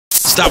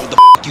Stop what the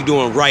f you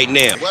doing right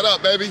now. What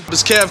up, baby?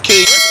 It's Kev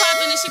King. What's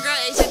poppin'? It's your girl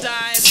Asia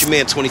Dive. It's your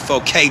man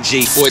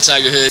 24KG. Boy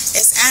Tiga Head.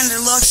 It's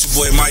AnnaThaLocc.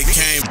 Boy Mike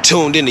Cain. You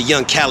tuned in to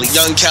Young Cali.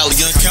 Young Cali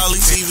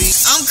TV.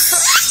 I'm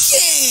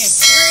cracking.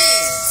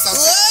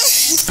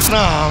 What?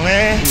 Nah,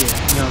 man.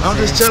 Yeah, I'm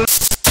just chilling.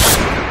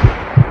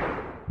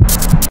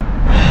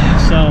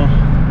 So,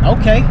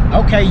 okay,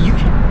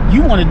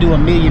 you want to do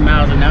 1,000,000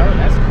 miles an hour?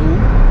 That's cool.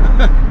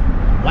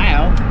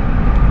 Wow.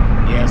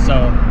 Yeah, so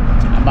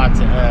I'm about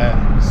to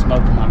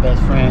smoke with my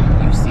best friend.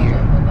 You see her?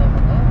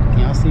 Can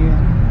y'all see her?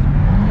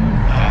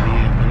 Yeah,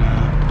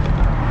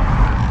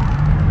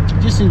 but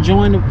just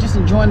enjoying the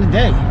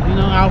day. You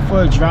know, out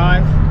for a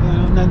drive. You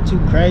know, nothing too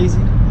crazy.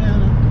 You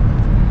know.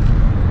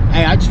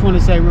 Hey, I just want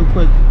to say real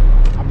quick.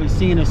 I've been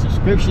seeing the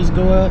subscriptions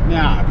go up.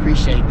 Man, I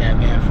appreciate that,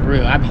 man. For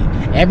real. I mean,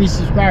 every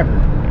subscriber.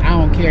 I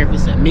don't care if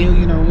it's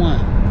 1,000,000 or 1.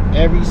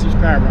 Every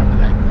subscriber, I'll be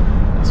like,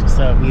 that's what's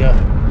up. We up.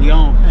 We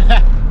on.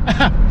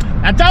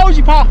 I told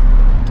you, Paul.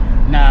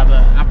 Nah,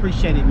 but I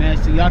appreciate it, man.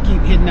 So y'all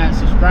keep hitting that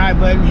subscribe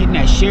button, hitting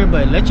that share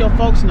button. Let your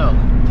folks know.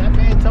 Tap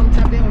in, tell them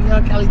tap in with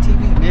Young Cali TV,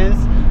 man. There's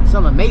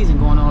something amazing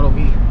going on over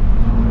here.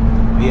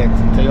 Yeah,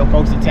 tell your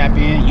folks to tap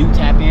in. You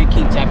tap in,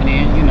 keep tapping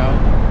in, you know.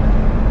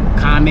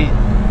 Comment,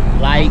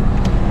 like,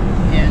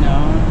 you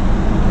know.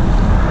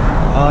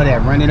 All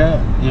that, run it up,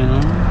 you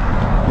know.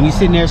 When you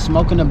sitting there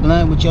smoking a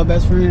blunt with your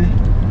best friend,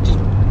 just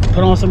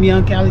put on some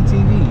Young Cali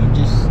TV and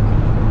just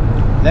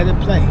let it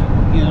play.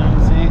 You know what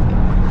I'm saying?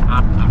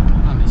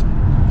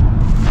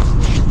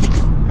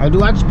 Or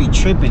do I just be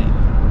tripping it?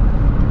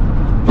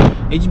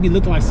 It just be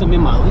looking like something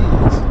in my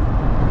lens.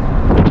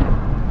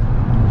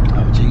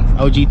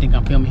 OG think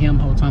I'm filming him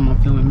the whole time I'm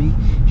filming me.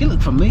 He look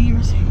familiar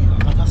as hell.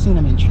 Like I seen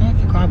him in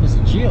traffic or I was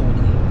in jail with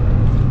him.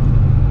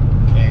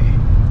 Okay,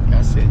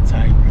 y'all sit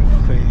tight real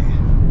quick.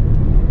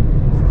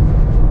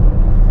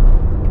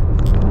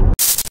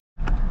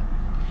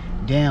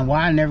 Damn,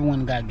 why I never went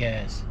and got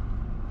gas?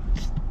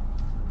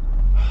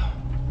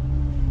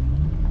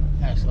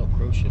 That's so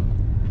crucial.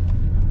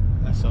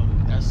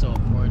 That's so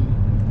important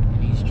in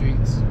these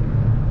streets.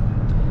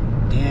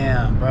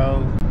 Damn,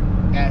 bro.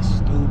 That's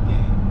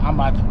stupid. I'm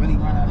about to really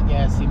run out of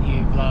gas sitting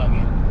here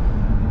vlogging.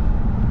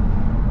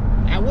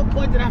 At what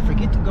point did I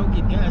forget to go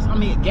get gas? I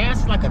mean, gas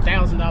is like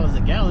 $1,000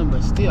 a gallon,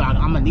 but still, I'm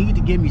gonna need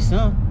to give me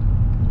some.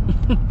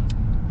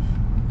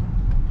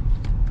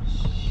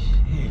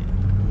 Shit.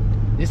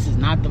 This is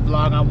not the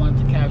vlog I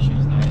wanted to capture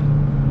tonight.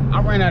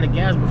 I ran out of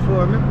gas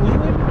before. Remember when we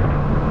went?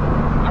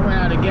 I ran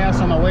out of gas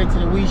on my way to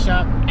the weed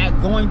shop at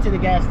going to the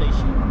gas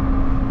station.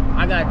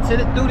 I got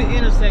through the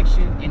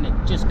intersection and it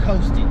just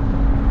coasted.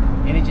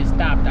 And it just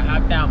stopped. I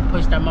hopped out and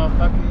pushed that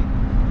motherfucker.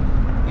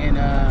 And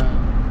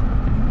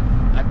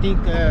I think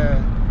I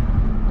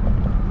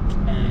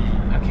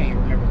can't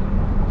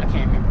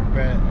remember,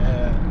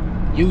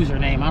 bruh,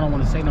 username. I don't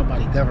want to say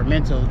nobody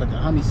governmental, but the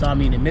homie saw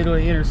me in the middle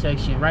of the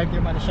intersection right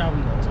there by the shop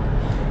we go to.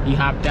 He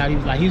hopped out. He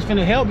was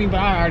finna help me, but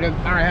I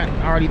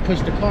already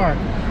pushed the car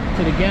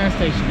to the gas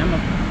station.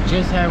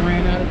 Just had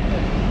ran out of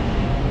gas.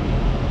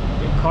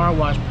 The car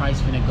wash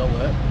price finna go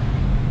up.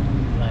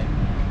 Like,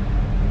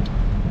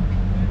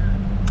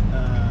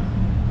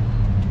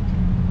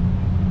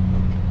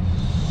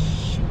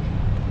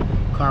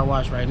 car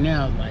wash right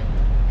now is like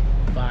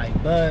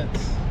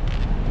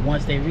 $5.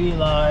 Once they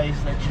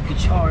realize that you can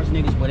charge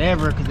niggas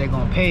whatever, because they're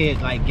gonna pay it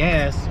like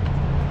gas.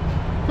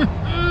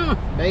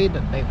 baby.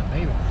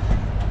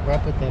 Where I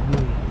put that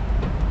movie?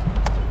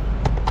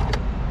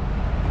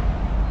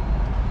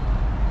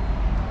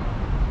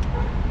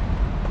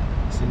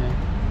 In there.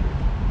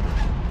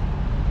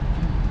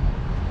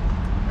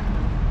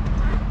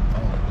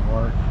 Oh,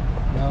 Lord.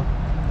 No?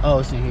 Oh,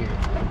 it's in here.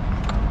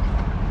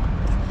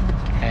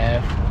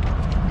 Half.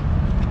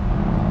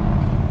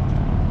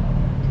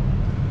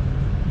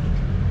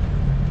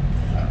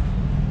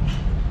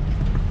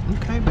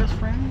 Okay, best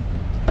friend.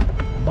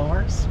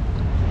 Bars.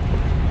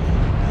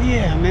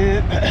 Yeah,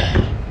 man.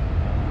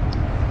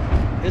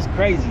 It's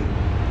crazy.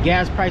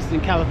 Gas prices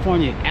in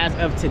California as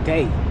of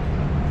today.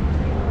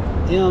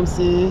 You know what I'm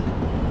saying?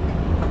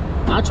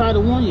 I try to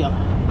warn y'all.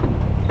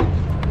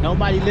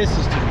 Nobody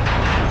listens to me.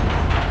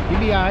 You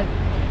be alright.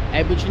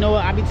 Hey, but you know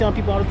what? I be telling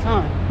people all the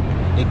time.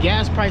 The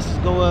gas prices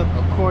go up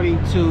according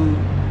to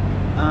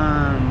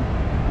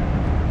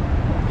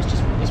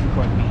it's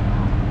recording me.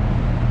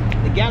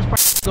 The gas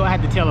prices go, I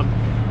had to tell them.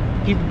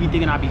 People be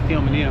thinking I be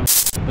filming them.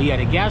 But yeah,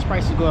 the gas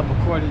prices go up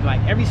according to,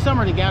 like, every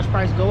summer the gas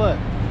prices go up.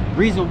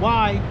 Reason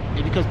why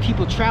is because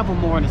people travel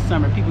more in the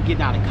summer. People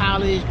getting out of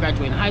college,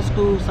 graduating high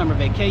school, summer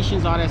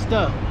vacations, all that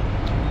stuff.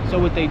 So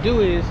what they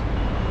do is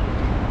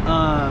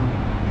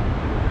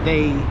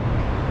they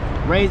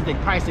raise the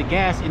price of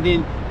gas, and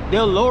then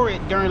they'll lower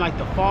it during like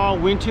the fall,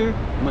 winter,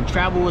 when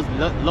travel was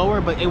lower,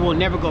 but it will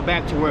never go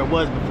back to where it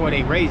was before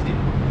they raised it.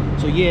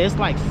 So yeah, it's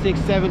like $6,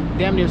 $7,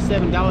 damn near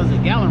 $7 a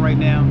gallon right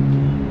now.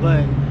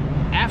 But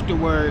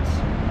afterwards,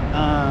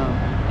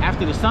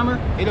 after the summer,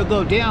 it'll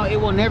go down. It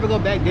will never go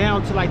back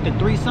down to like the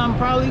 3-something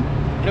probably.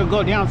 It'll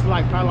go down to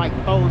like probably like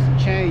 4 and some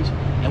change,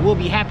 and we'll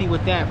be happy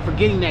with that,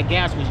 forgetting that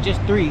gas was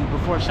just 3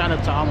 before it shot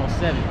up to almost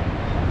 7.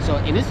 So,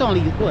 and it's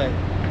only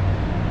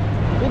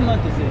what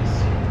month is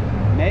this?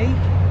 May?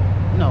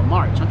 No,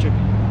 March. I'm tripping.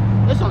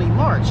 It's only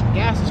March.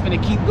 Gas is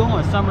finna keep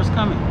going. Summer's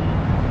coming.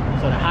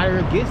 So the higher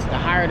it gets, the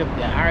higher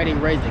they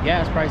raise the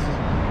gas prices.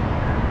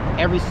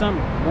 Every summer,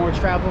 more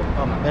travel.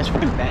 Oh, my best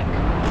friend back.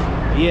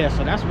 Yeah,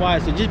 so that's why.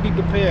 So just be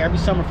prepared every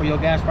summer for your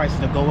gas prices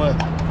to go up.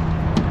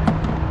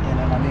 You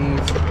know what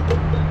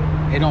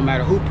I mean? It don't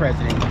matter who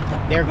president.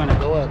 They're gonna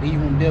go up.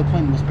 Even when Bill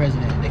Clinton was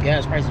president, the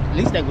gas prices, at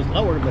least they was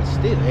lower, but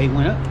still they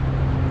went up.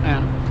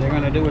 And they're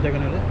gonna do what they're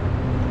gonna do.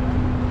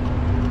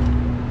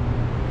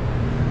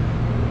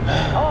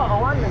 Hello,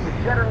 everyone. This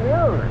is Cheddar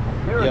News.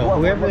 Here's Yo, what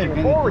we're whoever looking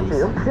invented forward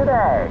these. to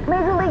today.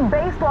 Major League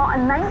Baseball, a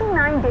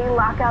 99-day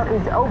lockout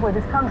is over.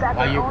 This comes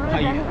after owners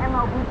and the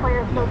MLB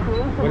Players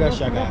Association What else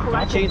y'all got? Can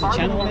I change the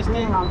channel on this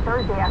thing? On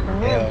Thursday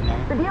afternoon. Hell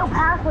no. The deal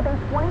passed with a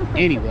 26.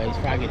 Anyways,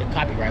 if I get a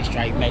copyright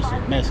strike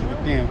messing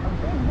with them.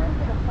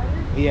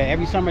 Yeah,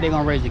 every summer they're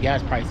gonna raise the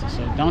gas prices.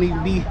 So don't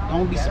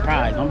be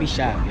surprised. Don't be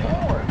shy,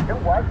 y'all. To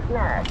what's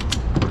next?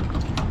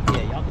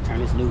 Yeah, y'all can turn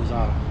this news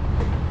off.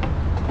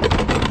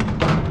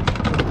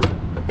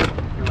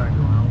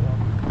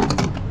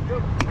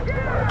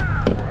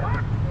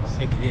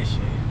 Sick of this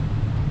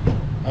shit.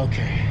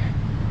 Okay.